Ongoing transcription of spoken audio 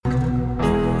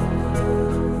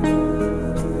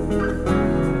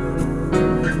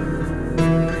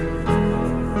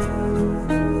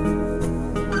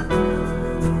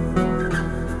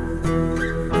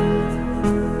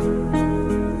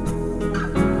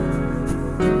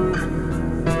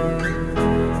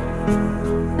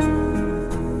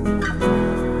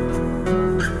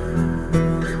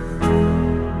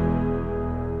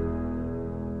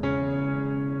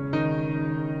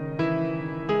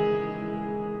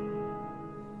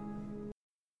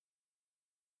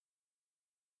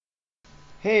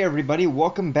Hey everybody,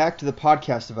 welcome back to the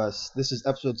podcast of us. This is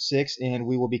episode 6, and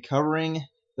we will be covering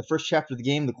the first chapter of the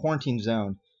game, The Quarantine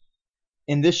Zone.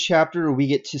 In this chapter, we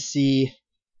get to see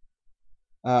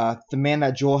the man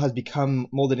that Joel has become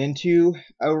molded into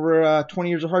over 20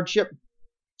 years of hardship,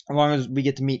 as long as we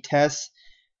get to meet Tess,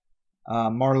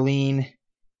 Marlene,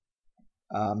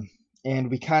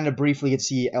 and we kind of briefly get to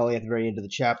see Ellie at the very end of the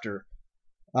chapter.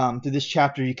 Through this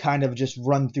chapter, you kind of just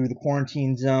run through the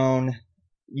quarantine zone.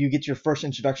 You get your first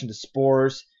introduction to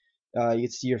spores. You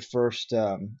get to see your first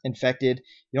infected.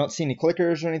 You don't see any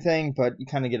clickers or anything, but you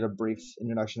kind of get a brief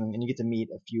introduction, and you get to meet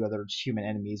a few other human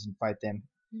enemies and fight them.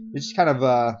 It's just kind of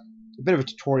a bit of a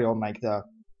tutorial on like the,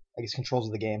 controls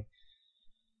of the game.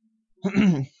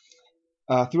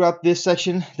 Throughout this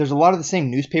section, there's a lot of the same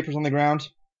newspapers on the ground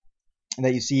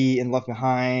that you see in Left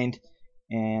Behind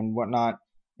and whatnot,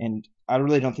 and I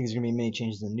really don't think there's going to be many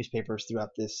changes in the newspapers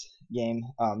throughout this game.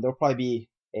 There'll probably be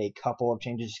a couple of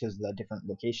changes because of the different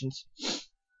locations.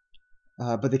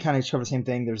 But they kind of cover the same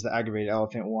thing. There's the aggravated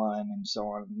elephant one and so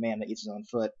on. Man that eats his own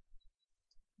foot.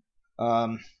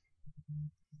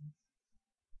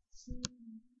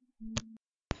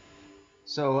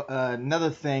 So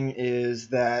another thing is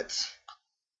that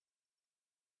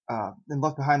in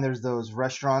Left Behind, there's those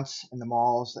restaurants in the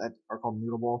malls that are called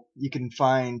Noodle Bowl. You can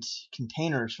find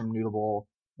containers from Noodle Bowl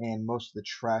in most of the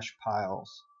trash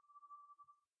piles.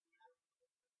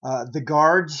 The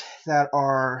guards that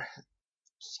are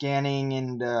scanning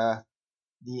and the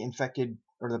infected,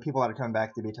 or the people that are coming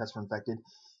back to be tested for infected,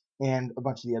 and a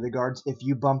bunch of the other guards, if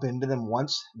you bump into them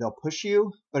once, they'll push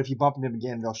you, but if you bump into them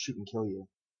again, they'll shoot and kill you.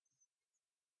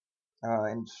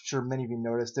 And sure, many of you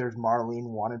noticed there's Marlene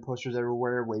wanted posters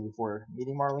everywhere way before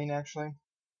meeting Marlene, actually.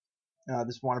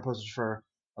 This wanted posters for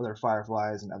other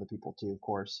Fireflies and other people too, of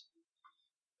course.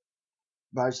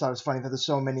 But I just thought it was funny that there's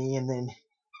so many, and then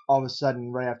all of a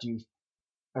sudden,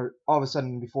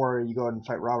 before you go and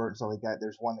fight Robert and stuff like that,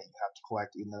 there's one that you have to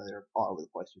collect, even though they're all over the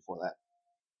place before that.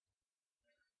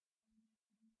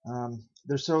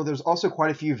 There's also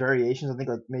quite a few variations. I think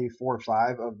like maybe 4 or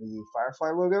 5 of the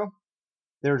Firefly logo.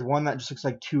 There's one that just looks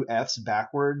like 2 F's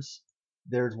backwards.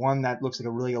 There's one that looks like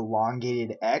a really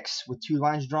elongated X with 2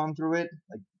 lines drawn through it,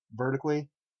 like vertically.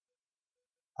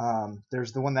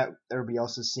 There's the one that everybody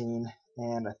else has seen,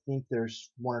 and I think there's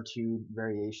 1 or 2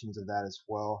 variations of that as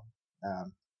well.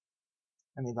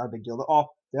 Not a big deal.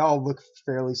 They all look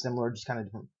fairly similar, just kind of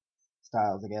different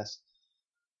styles, I guess.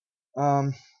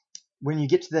 When you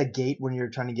get to that gate, when you're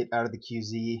trying to get out of the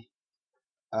QZ,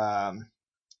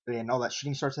 and all that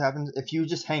shooting starts to happen, if you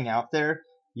just hang out there,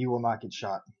 you will not get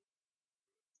shot.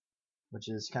 Which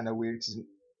is kind of weird, because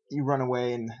you run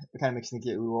away, and it kind of makes you think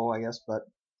you will, I guess, but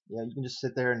yeah, you can just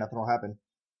sit there and nothing will happen.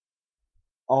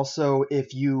 Also,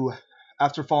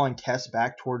 after following Tess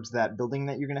back towards that building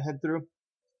that you're going to head through,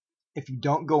 if you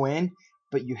don't go in,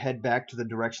 but you head back to the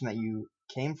direction that you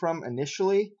came from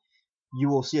initially, you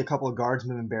will see a couple of guards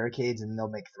moving barricades, and they'll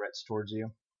make threats towards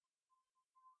you.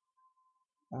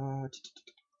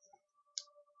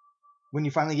 When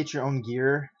you finally get your own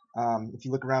gear, if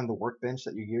you look around the workbench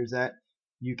that your gear's at,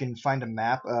 you can find a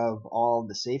map of all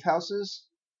the safe houses.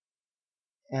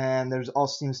 And there's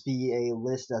also seems to be a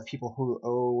list of people who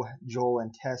owe Joel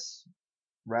and Tess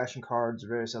ration cards,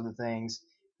 various other things,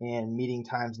 and meeting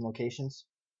times and locations.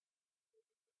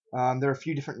 There are a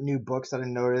few different new books that I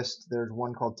noticed. There's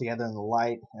one called Together in the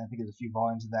Light, and I think there's a few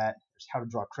volumes of that. There's How to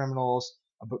Draw Criminals,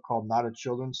 a book called Not a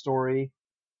Children's Story.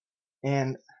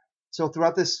 And so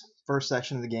throughout this first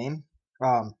section of the game,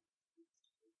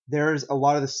 there's a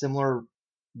lot of the similar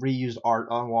reused art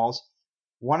on walls.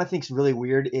 One I think is really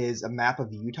weird is a map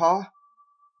of Utah.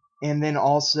 And then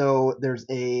also there's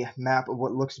a map of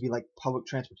what looks to be like public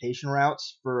transportation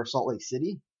routes for Salt Lake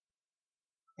City.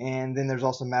 And then there's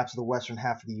also maps of the western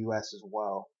half of the U.S. as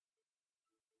well.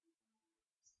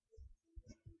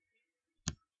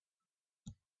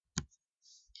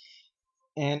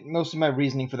 And most of my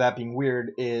reasoning for that being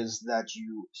weird is that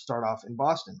you start off in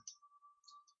Boston,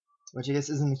 which I guess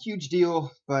isn't a huge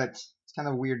deal, but it's kind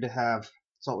of weird to have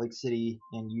Salt Lake City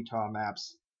and Utah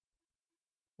maps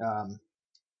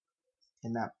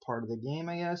in that part of the game,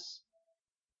 I guess.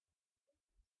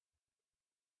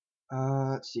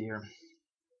 Let's see here.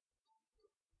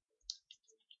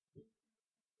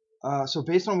 So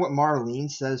based on what Marlene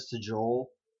says to Joel,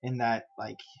 in that,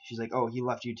 like, she's like, oh, he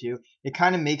left you too, it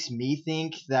kind of makes me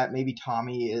think that maybe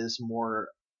Tommy is more,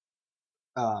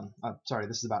 sorry,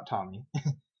 this is about Tommy,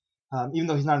 even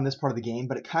though he's not in this part of the game,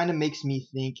 but it kind of makes me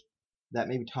think that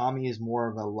maybe Tommy is more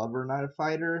of a lover, not a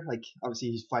fighter. Like, obviously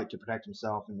he's fight to protect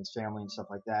himself and his family and stuff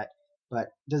like that, but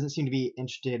doesn't seem to be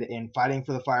interested in fighting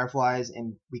for the Fireflies,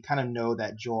 and we kind of know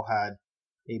that Joel had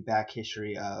a back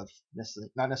history of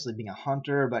not necessarily being a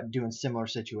hunter, but doing similar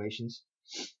situations.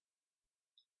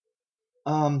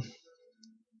 And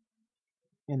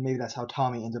maybe that's how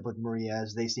Tommy ends up with Maria,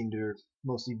 as they seem to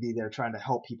mostly be there trying to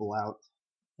help people out,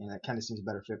 and that kind of seems a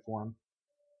better fit for him.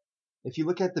 If you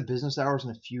look at the business hours in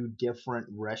a few different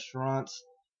restaurants,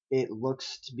 it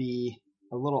looks to be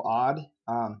a little odd.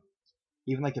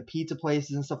 Even like the pizza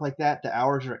places and stuff like that, the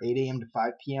hours are 8 a.m. to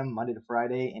 5 p.m. Monday to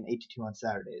Friday and 8 to 2 on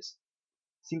Saturdays.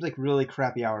 Seems like really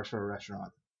crappy hours for a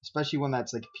restaurant, especially one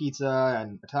that's like pizza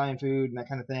and Italian food and that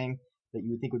kind of thing that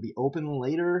you would think would be open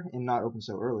later and not open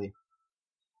so early.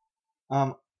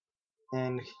 And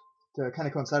to kind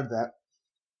of coincide with that,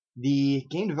 the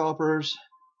game developers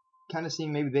kind of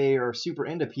seem maybe they are super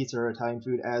into pizza or Italian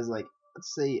food, as like,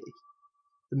 let's say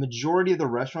the majority of the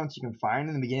restaurants you can find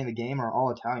in the beginning of the game are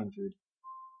all Italian food.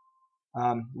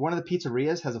 One of the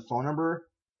pizzerias has a phone number.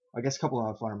 I guess a couple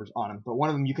of phone numbers on them, but one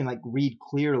of them you can like read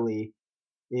clearly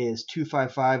is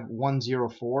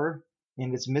 255104,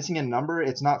 and it's missing a number.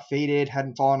 It's not faded,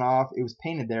 hadn't fallen off. It was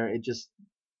painted there. It just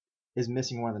is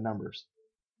missing one of the numbers.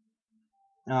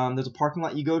 There's a parking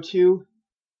lot you go to,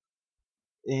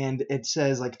 and it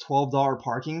says like $12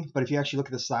 parking, but if you actually look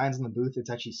at the signs in the booth, it's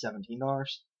actually $17.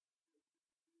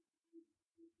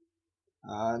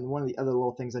 And one of the other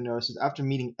little things I noticed is after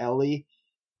meeting Ellie,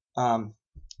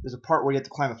 there's a part where you have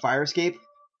to climb a fire escape.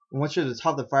 And once you're at the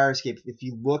top of the fire escape, if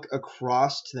you look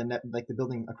across to the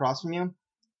building across from you,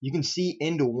 you can see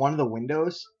into one of the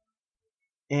windows.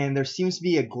 And there seems to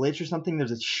be a glitch or something.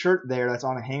 There's a shirt there that's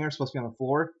on a hanger, supposed to be on the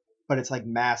floor, but it's like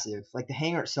massive. Like the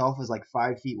hanger itself is like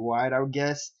 5 feet wide, I would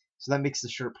guess. So that makes the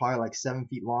shirt probably like 7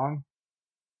 feet long.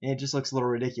 And it just looks a little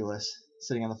ridiculous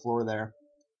sitting on the floor there.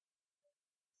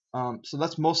 So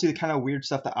that's mostly the kind of weird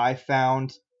stuff that I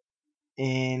found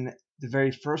in the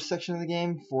very first section of the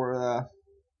game. I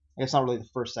guess not really the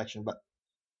first section, but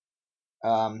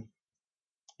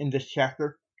in this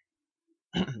chapter.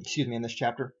 Excuse me, in this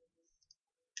chapter.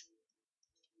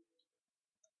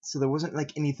 So there wasn't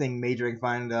like anything major I could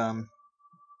find.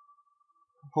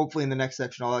 Hopefully in the next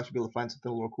section I'll actually be able to find something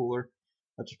a little cooler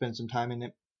after spend some time in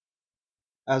it.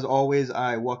 As always,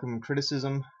 I welcome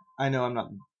criticism. I know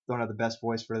don't have the best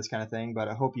voice for this kind of thing, but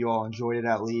I hope you all enjoyed it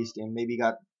at least, and maybe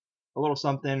got a little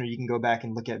something, or you can go back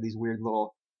and look at these weird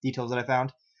little details that I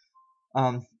found.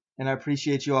 And I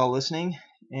appreciate you all listening,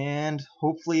 and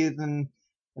hopefully in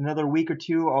another week or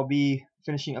two I'll be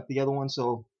finishing up the other one,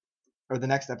 or the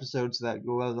next episode, so that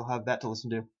you'll have that to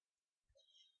listen to.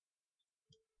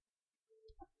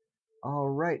 All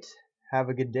right, have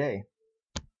a good day.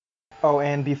 Oh,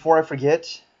 and before I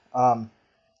forget,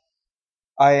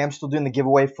 I am still doing the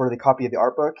giveaway for the copy of the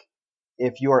art book.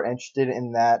 If you are interested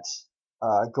in that,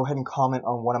 go ahead and comment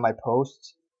on one of my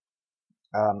posts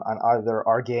on either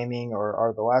our gaming or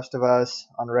our The Last of Us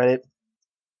on Reddit.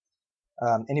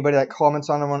 Anybody that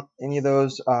comments on any of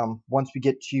those, once we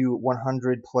get to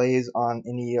 100 plays on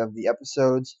any of the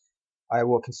episodes, I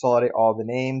will consolidate all the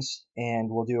names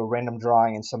and we'll do a random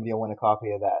drawing and somebody will win a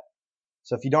copy of that.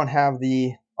 So if you don't have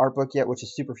the art book yet, which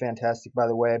is super fantastic by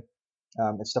the way,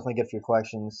 it's definitely good for your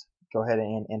collections, go ahead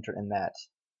and enter in that.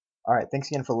 Alright, thanks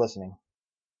again for listening.